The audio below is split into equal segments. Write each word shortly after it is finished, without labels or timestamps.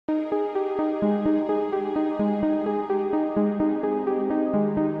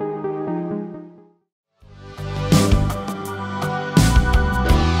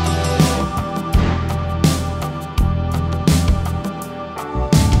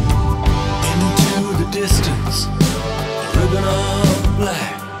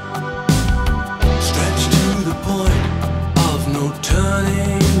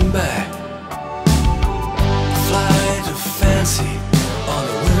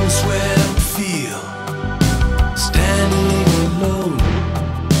sweat and feel, standing alone,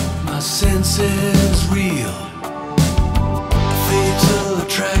 my senses reel. The fatal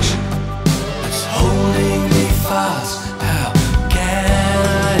attraction that's holding me fast. How can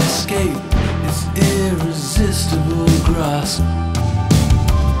I escape its irresistible grasp?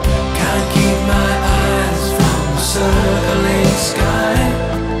 Can't keep my eyes from the circling sky.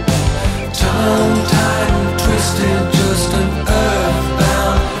 Tongue-tied and twisted, just an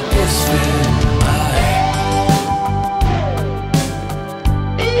earthbound misfit eye.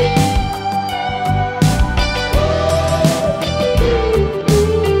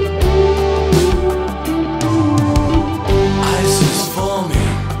 Ice is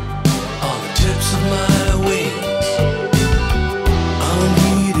forming on the tips of my wings.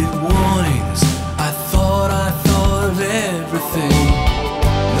 Unheeded warnings, I thought of everything.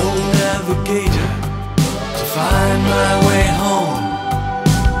 No navigator to find my way home.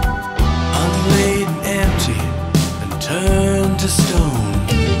 Unladen, empty, and turned to stone.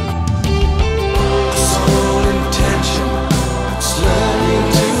 A sole intention that's learning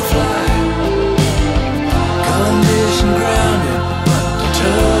to fly. Condition grounded, but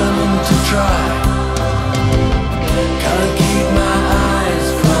determined to try.